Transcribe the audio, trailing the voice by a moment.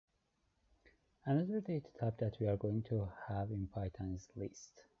Another data type that we are going to have in Python is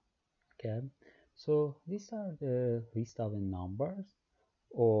list. Okay, so these are the list of the numbers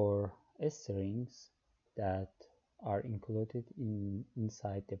or strings that are included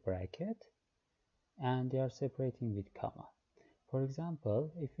inside the bracket, and they are separating with comma. For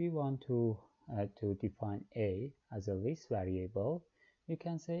example, if we want to define a as a list variable, you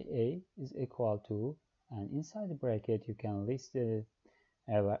can say a is equal to, and inside the bracket you can list uh,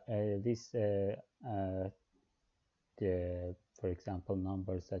 the, for example,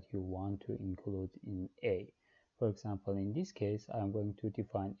 numbers that you want to include in a. For example, in this case, I'm going to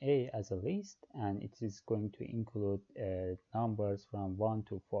define a as a list, and it is going to include numbers from 1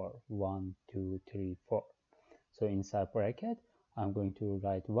 to 4, 1, 2, 3, 4. So inside bracket, I'm going to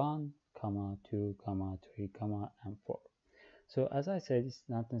write 1, comma, 2, comma, 3, comma, and 4. So as I said, it's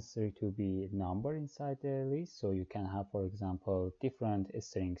not necessary to be a number inside the list. So you can have, for example, different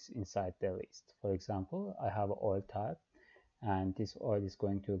strings inside the list. For example, I have oil type, and this oil is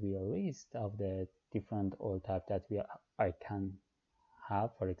going to be a list of the different oil type that I can have.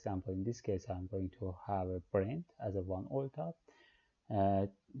 For example, in this case, I'm going to have a Brent as a one oil type,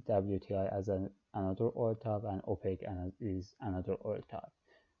 WTI as another oil type, and OPEC is another oil type.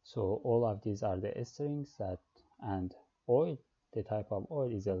 So all of these are the strings that, and oil, the type of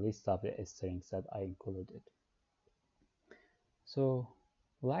oil, is a list of the strings that I included. So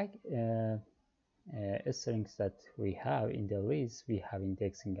like strings that we have in the list, we have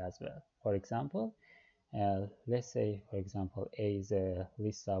indexing as well. For example, let's say, for example, a is a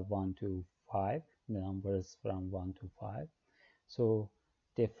list of 1 to 5, the numbers from 1 to 5. So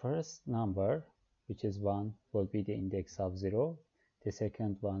the first number, which is 1, will be the index of 0. The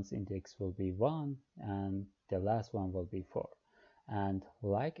second one's index will be 1, and the last one will be 4. And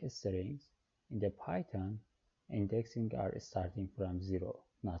like strings, in the Python, indexing are starting from 0,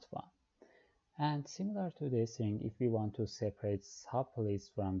 not 1. And similar to the string, if we want to separate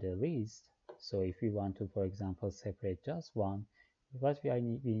sublists from the list, so if we want to, for example, separate just one, what we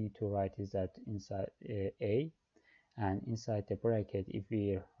need to write is that inside a, and inside the bracket, if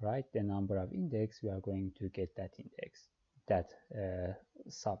we write the number of index, we are going to get that index, that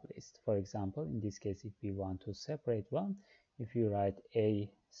sublist. For example, in this case, if we want to separate one, if you write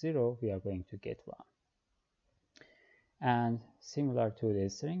a0, we are going to get 1. And similar to the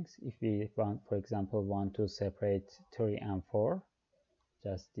strings, if we want, for example, want to separate 3 and 4,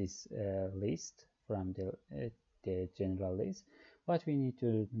 just this list from the general list, what we need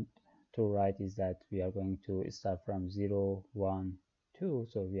to write is that we are going to start from 0, 1, 2.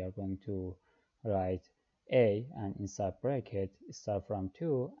 So we are going to write a, and inside bracket start from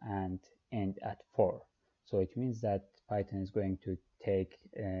 2 and end at 4. So it means that Python is going to take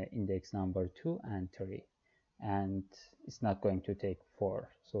index number 2 and 3, and it's not going to take 4.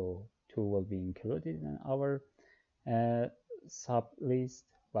 So 2 will be included in our sublist,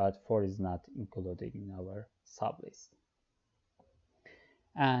 but 4 is not included in our sublist.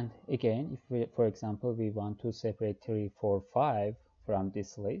 And again, if we, for example, we want to separate 3, 4, 5 from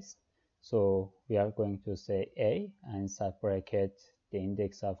this list, so we are going to say a, and inside bracket the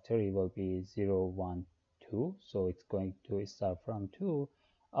index of 3 will be 0, 1, 2. So it's going to start from 2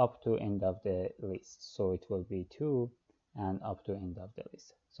 up to end of the list. So it will be 2 and up to end of the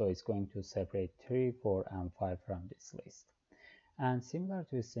list. So it's going to separate 3, 4, and 5 from this list. And similar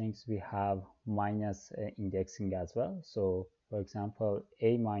to strings, we have minus indexing as well. So for example,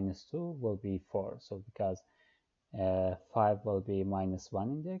 a minus 2 will be 4. So because 5 will be minus 1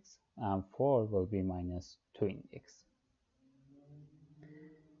 index, and 4 will be minus 2 index.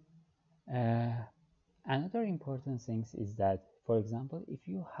 Another important thing is that, for example, if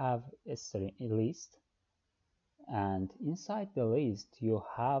you have a list, and inside the list you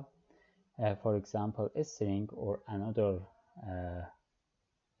have, for example, a string or another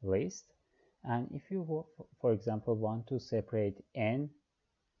list, and if you, for example, want to separate n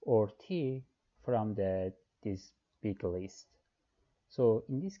or t from this big list, so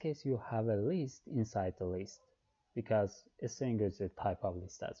in this case you have a list inside the list, because a string is a type of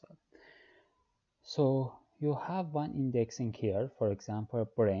list as well. So you have one indexing here. For example,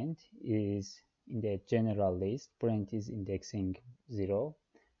 Brent is in the general list. Brent is indexing 0,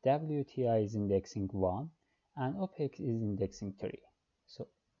 WTI is indexing 1, and OPEC is indexing 3. So,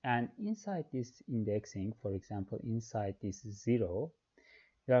 and inside this indexing, for example, inside this 0,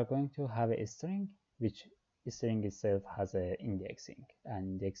 you are going to have a string, which string itself has an indexing.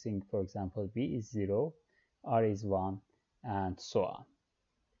 And indexing, for example, B is 0, R is 1, and so on.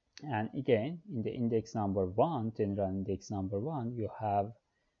 And again, in the index number 1, general index number 1, you have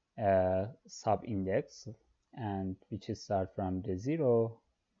a sub-index, and which start from the 0,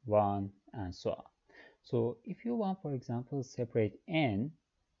 1, and so on. So if you want, for example, separate n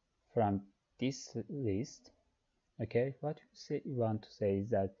from this list, okay, what you want to say is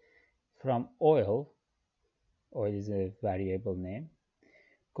that from oil is a variable name,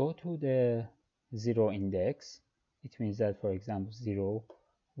 go to the 0 index. It means that, for example, 0,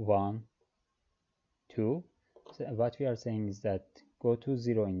 1, 2. So what we are saying is that go to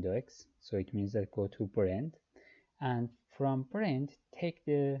 0 index, so it means that go to Brent, and from Brent take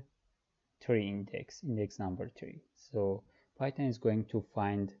the 3 index number 3. So Python is going to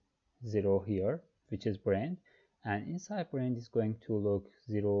find 0 here, which is Brent, and inside Brent is going to look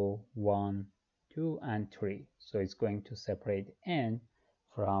 0, 1, 2, and 3. So it's going to separate n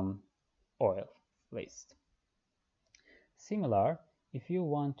from oil list. Similar, if you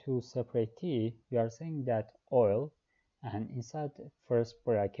want to separate t, we are saying that oil, and inside the first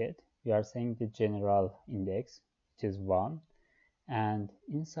bracket we are saying the general index, which is 1, and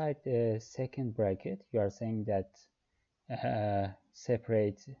inside the second bracket you are saying that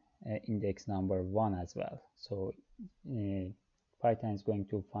separate index number 1 as well. So Python is going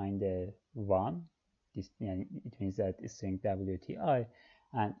to find the 1. This, it means that it's string WTI,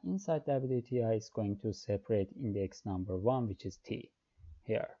 and inside WTI is going to separate index number 1, which is t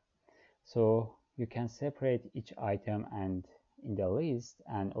here. So you can separate each item and in the list,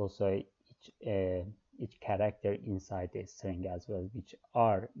 and also each character inside the string as well, which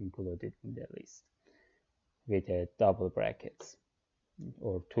are included in the list with double brackets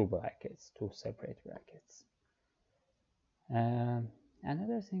or two separate brackets.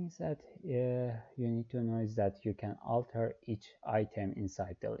 Another thing is that you need to know is that you can alter each item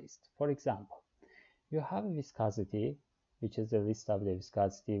inside the list. For example, you have a viscosity, which is a list of the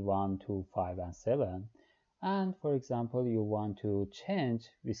viscosity 1, 2, 5, and 7. And for example, you want to change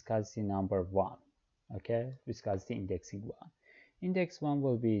viscosity number 1. Okay, viscosity indexing 1. Index 1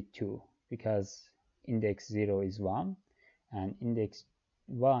 will be 2 because index 0 is 1 and index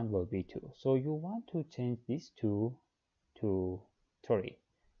 1 will be 2. So you want to change these 2 to 3.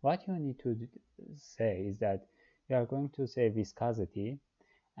 What you need to say is that you are going to say viscosity,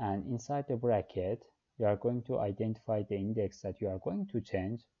 and inside the bracket you are going to identify the index that you are going to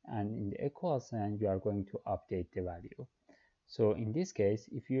change, and in the equal sign you are going to update the value. So in this case,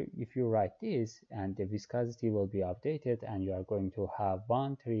 if you write this, and the viscosity will be updated, and you are going to have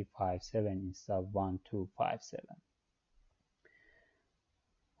 1357 instead of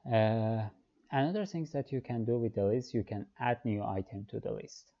 1257. Another things that you can do with the list, you can add new item to the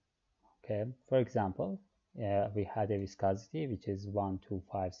list. Okay, for example, we had a viscosity which is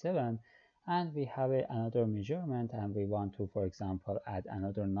 1257, and we have another measurement, and we want to, for example, add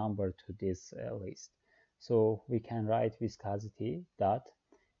another number to this list. So we can write viscosity dot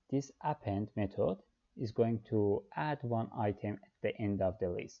this append method is going to add one item at the end of the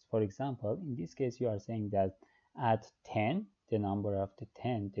list. For example, in this case you are saying that add 10, the number of the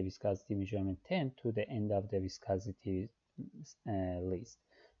 10, the viscosity measurement 10, to the end of the viscosity list.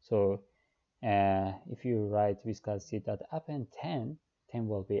 So if you write viscosity dot append 10, 10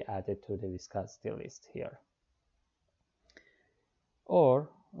 will be added to the viscosity list here. Or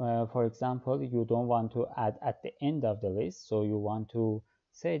for example, you don't want to add at the end of the list, so you want to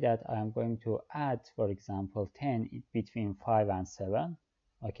say that I am going to add, for example, 10 between 5 and 7.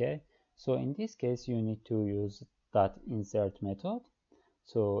 Okay, so in this case you need to use dot insert method.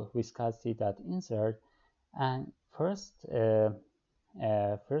 So viscosity dot insert, and first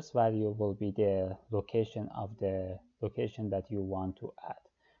value will be the location that you want to add.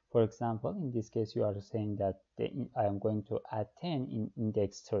 For example, in this case you are saying that I am going to add 10 in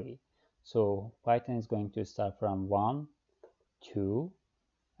index 3. So Python is going to start from 1, 2,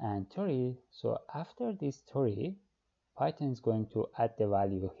 and 3. So after this 3, Python is going to add the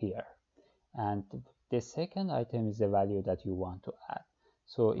value here, and the second item is the value that you want to add.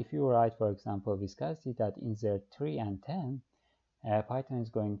 So if you write, for example, viscosity that insert 3 and 10, Python is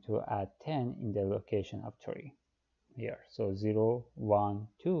going to add 10 in the location of 3 here. So 0, 1,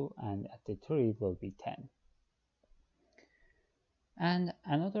 2, and at the 3 will be 10. And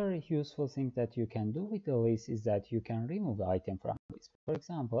another useful thing that you can do with the list is that you can remove the item from the list. For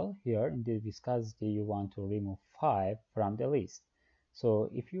example, here in the viscosity you want to remove 5 from the list. So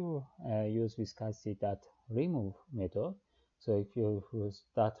if you use viscosity.remove method, so if you use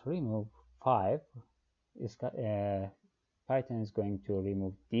 .remove 5, Python is going to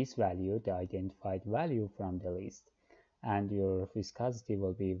remove this value, the identified value, from the list, and your viscosity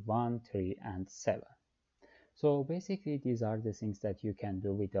will be 1, 3, and 7. So basically these are the things that you can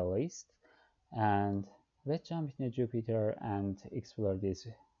do with a list, and let's jump into Jupyter and explore this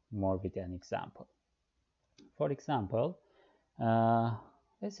more with an example. For example,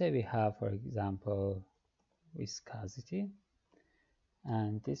 Let's say we have, for example, viscosity,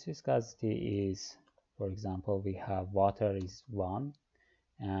 and this viscosity is, for example, we have water is 1,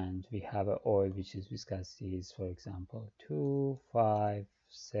 and we have an oil which is viscosity is, for example, 2, 5,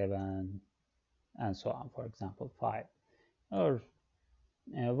 7, and so on, for example 5, or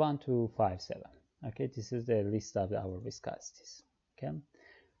 1 to 5, 7. Okay, this is the list of our viscosities. Okay,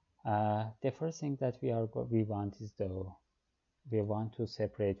 the first thing that we want is we want to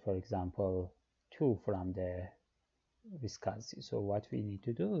separate, for example, 2 from the viscosity. So what we need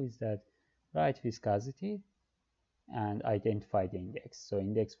to do is that write viscosity and identify the index. So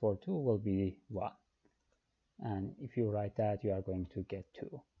index for 2 will be 1, and if you write that, you are going to get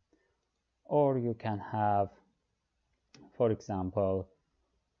 2. Or you can have, for example,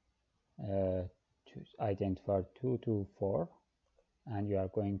 to identify 2 to 4, and you are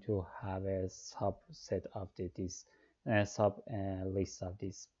going to have a subset of this list of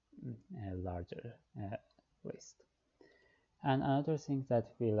this larger list. And another thing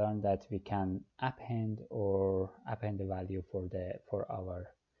that we learned that we can append the value for our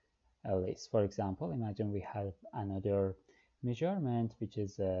list. For example, imagine we have another measurement which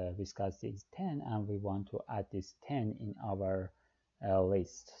is viscosity is 10, and we want to add this 10 in our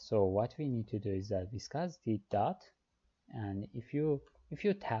list. So what we need to do is that viscosity dot, and if you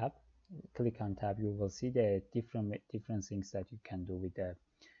click on tab, you will see the different things that you can do with the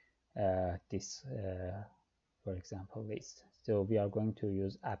this for example list. So we are going to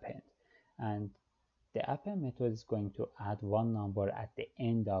use append, and the append method is going to add one number at the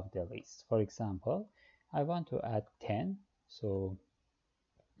end of the list. For example, I want to add 10, so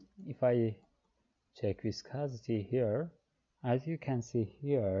if I check viscosity here, as you can see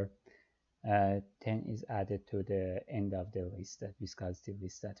here, 10 is added to the end of the list, that viscosity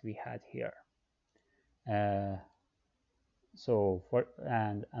list that we had here. And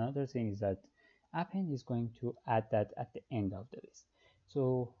another thing is that append is going to add that at the end of the list.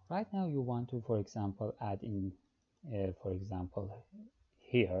 So right now you want to, for example, add in, for example,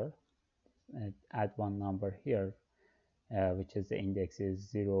 here, add one number here, which is the index is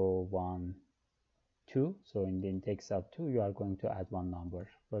 0, 1, 2. So in the index of 2, you are going to add one number.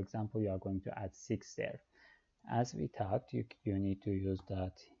 For example, you are going to add 6 there. As we talked, you need to use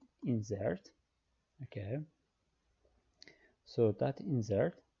that insert. Okay. So that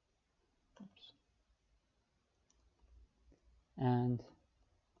insert, and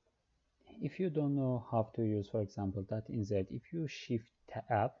if you don't know how to use, for example, that insert, if you shift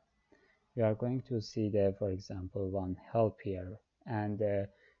tab, you are going to see there, for example, one help here, and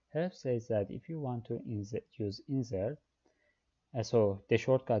help says that if you want to use insert, so the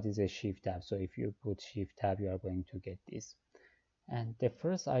shortcut is a shift tab. So if you put shift tab, you are going to get this, and the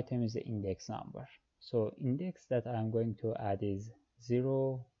first item is the index number. So index that I'm going to add is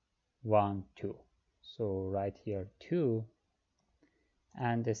 0, 1, 2. So right here 2,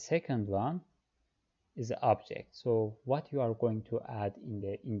 and the second one is the object. So what you are going to add in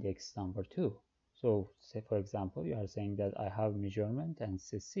the index number 2. So say, for example, you are saying that I have measurement and it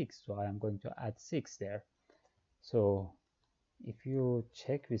says 6, so I am going to add 6 there. So if you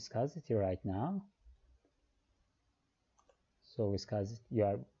check viscosity right now, so viscosity,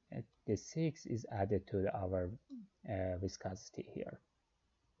 the 6 is added to our viscosity here.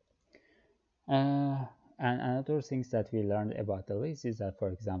 And another things that we learned about the list is that, for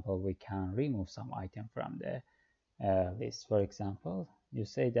example, we can remove some item from the list. For example, you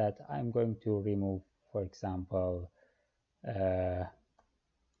say that I'm going to remove, for example,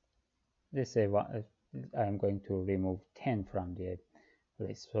 let's say I'm going to remove 10 from the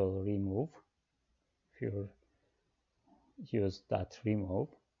list. So remove, if you use that remove,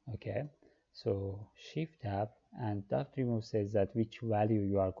 okay, so shift tab, and that remove says that which value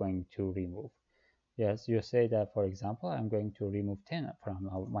you are going to remove. Yes, you say that, for example, I'm going to remove 10 from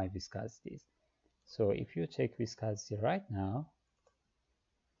my viscosities. So if you check viscosity right now,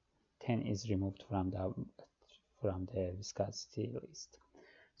 10 is removed from the viscosity list.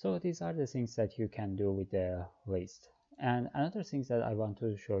 So these are the things that you can do with the list. And another thing that I want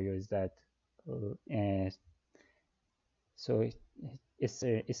to show you is that so it's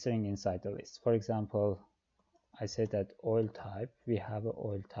string inside the list. For example, I said that oil type, we have an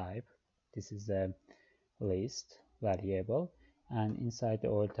oil type. This is the list variable, and inside the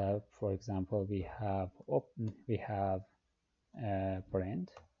oil type, for example, we have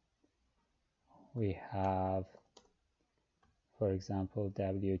Brent, we have, for example,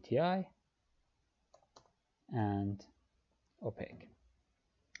 WTI and OPEC.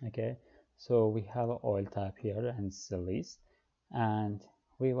 Okay, so we have an oil type here, and it's the list, and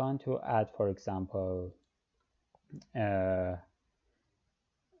we want to add, for example,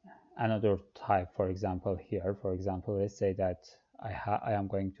 another type, for example, here, for example, let's say that I am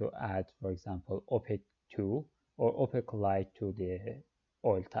going to add, for example, opaque to or opaque light to the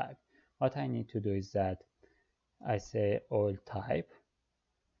oil type. What I need to do is that I say oil type,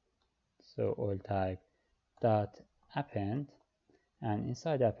 so oil type dot append, and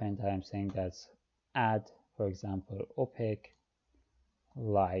inside append I am saying that add, for example, opaque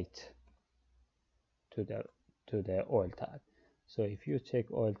light to the oil type. So if you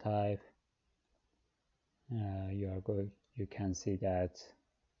check oil type, you can see that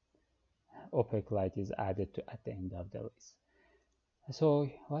opaque light is added to at the end of the list. So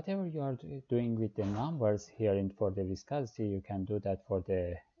whatever you are doing with the numbers here for the viscosity, you can do that for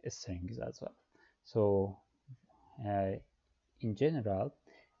the strings as well. So in general,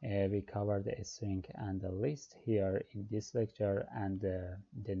 we cover the string and the list here in this lecture, and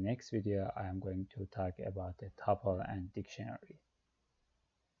the next video I am going to talk about the tuple and dictionary.